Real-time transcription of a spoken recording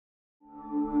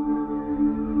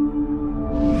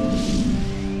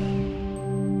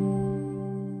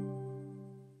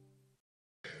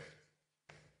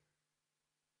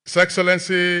His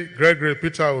Excellency Gregory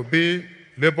Peter Obi,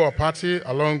 Labour Party,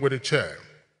 along with the chair.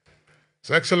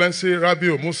 His Excellency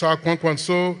Rabiu Musa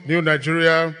Kwankwanso, New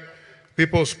Nigeria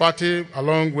People's Party,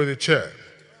 along with the chair.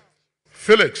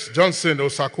 Felix Johnson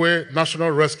Osakwe,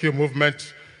 National Rescue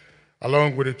Movement,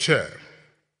 along with the chair.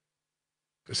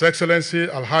 His Excellency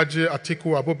Alhaji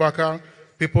Atiku Abubakar,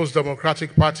 People's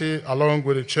Democratic Party, along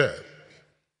with the chair.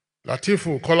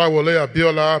 Latifu Kolawole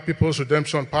Abiola, People's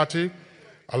Redemption Party,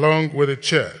 along with the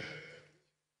chair.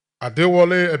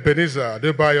 Adewale Ebenezer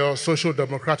Adebayo, Social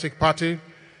Democratic Party,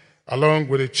 along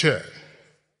with the chair.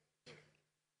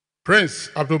 Prince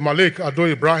Abdul Malik Ado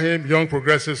Ibrahim, Young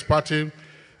Progressives Party,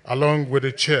 along with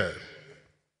the chair.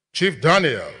 Chief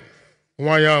Daniel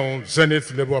Nwayaun,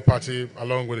 Zenith Labour Party,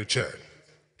 along with the chair.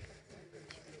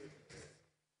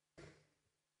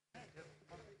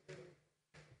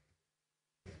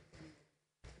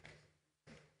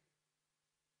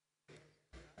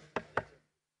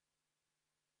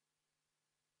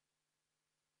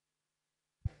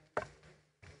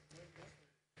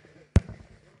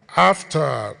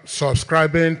 After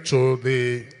subscribing to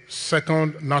the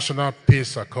Second National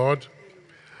Peace Accord,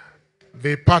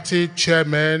 the party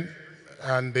chairman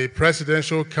and the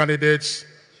presidential candidates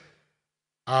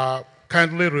are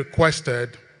kindly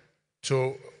requested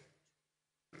to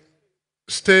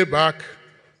stay back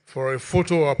for a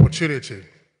photo opportunity.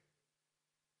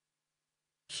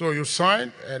 So you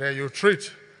sign and then you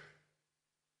treat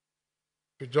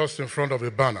just in front of the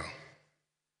banner.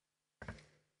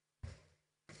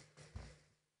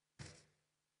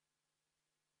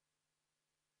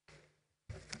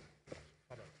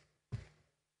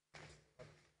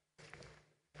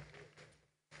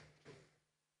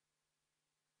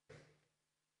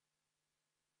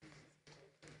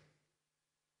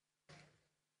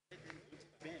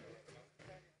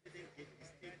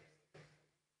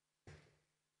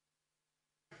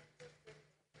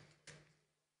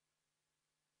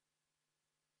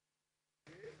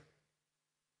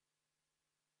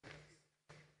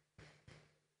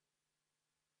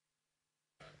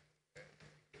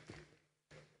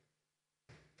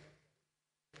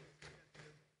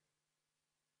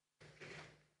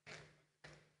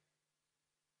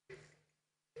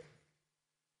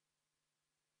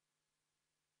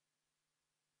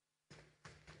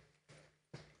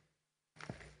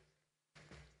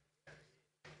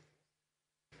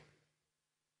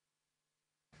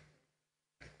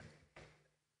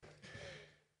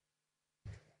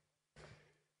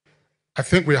 I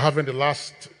think we're having the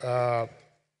last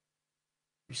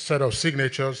set of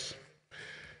signatures,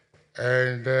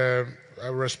 and I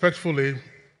respectfully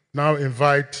now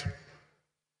invite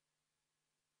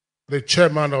the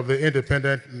chairman of the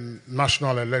Independent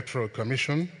National Electoral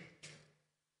Commission,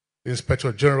 the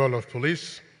Inspector General of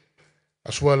Police,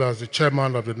 as well as the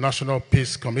chairman of the National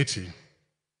Peace Committee,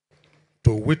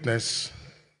 to witness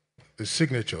the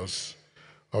signatures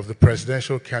of the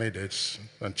presidential candidates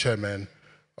and chairmen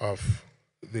of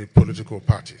the political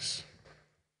parties.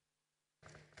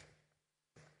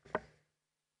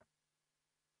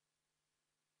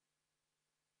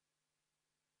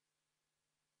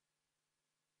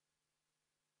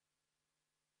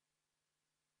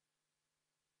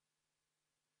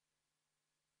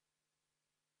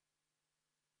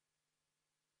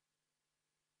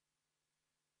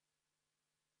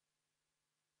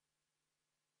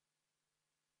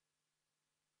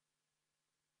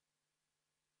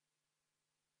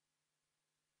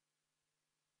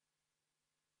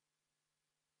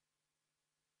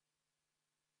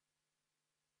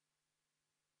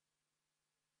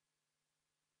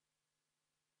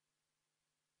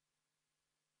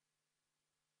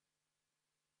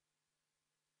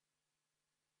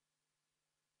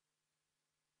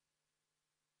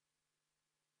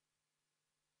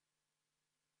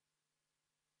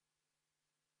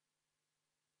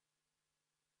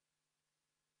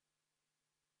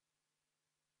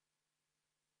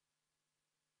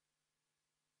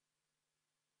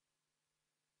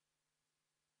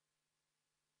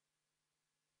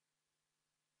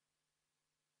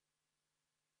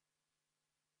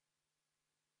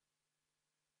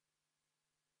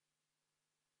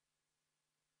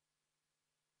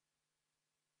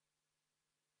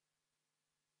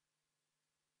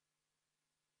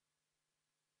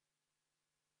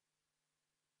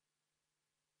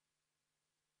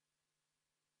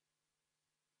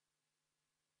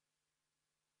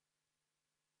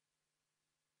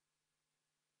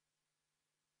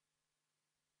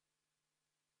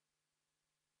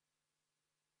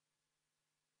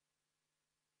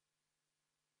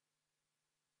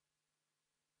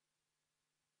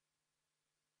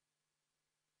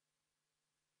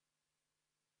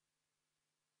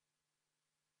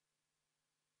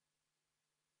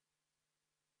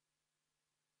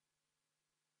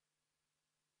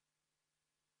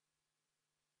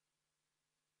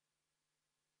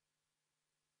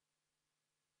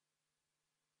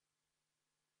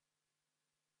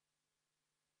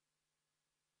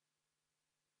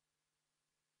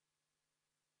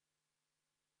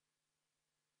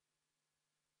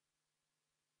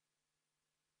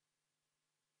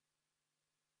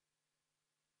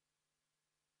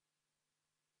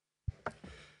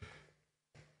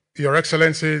 Your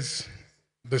Excellencies,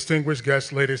 distinguished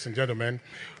guests, ladies and gentlemen,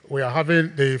 we are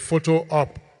having the photo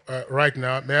up right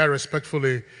now. May I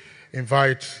respectfully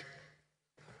invite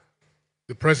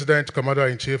the President,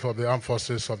 Commander-in-Chief of the Armed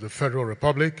Forces of the Federal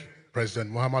Republic, President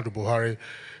Muhammadu Buhari,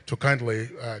 to kindly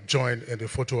join in the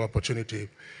photo opportunity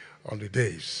on the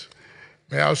days.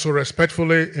 May I also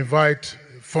respectfully invite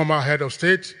former Head of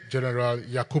State, General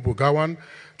Yakubu Gowon,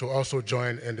 to also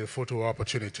join in the photo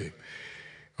opportunity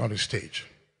on the stage.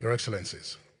 Your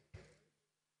Excellencies.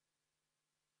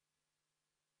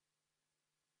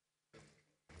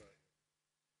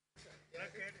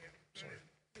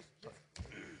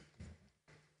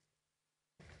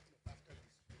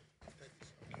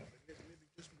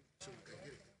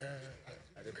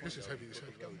 This is heavy. It's heavy.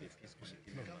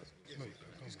 No,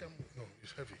 no,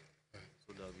 it's heavy.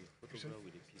 So there will be photograph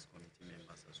with the peace committee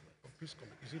members as well. Oh, peace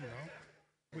committee. Is it now?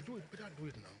 We do it. We don't do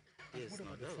it now. Yes, what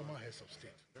about the former heads of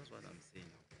state? That's what I'm saying.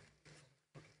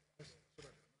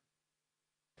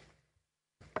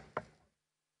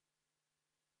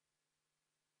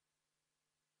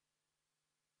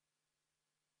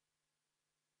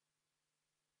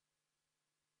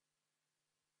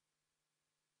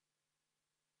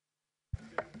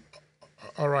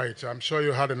 All right. I'm sure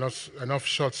you had enough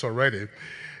shots already.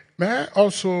 May I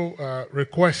also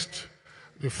request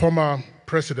the former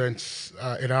presidents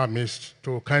in our midst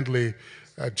to kindly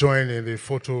join in the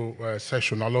photo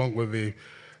session along with the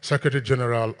Secretary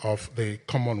General of the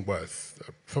Commonwealth,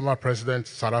 former President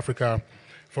South Africa,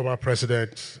 former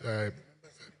President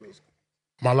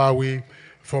Malawi,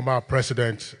 former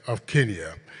President of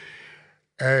Kenya.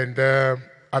 And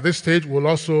at this stage, we'll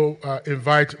also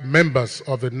invite members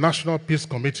of the National Peace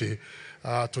Committee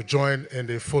to join in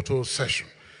the photo session.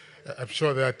 I'm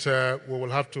sure that we will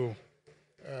have to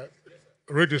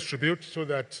redistribute so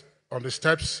that on the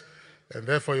steps, and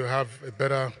therefore you have a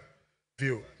better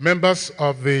view. Members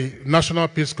of the National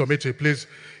Peace Committee, please,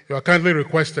 you are kindly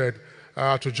requested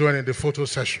to join in the photo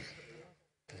session.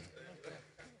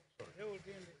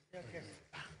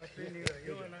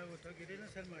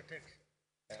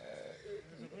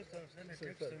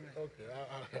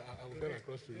 Okay, I will get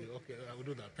across to you. Okay, I will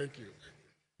do that. Thank you.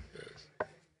 Yes.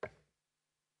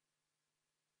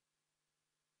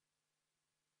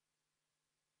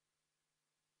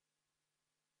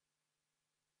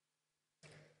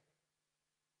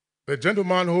 The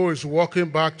gentleman who is walking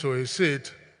back to his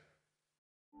seat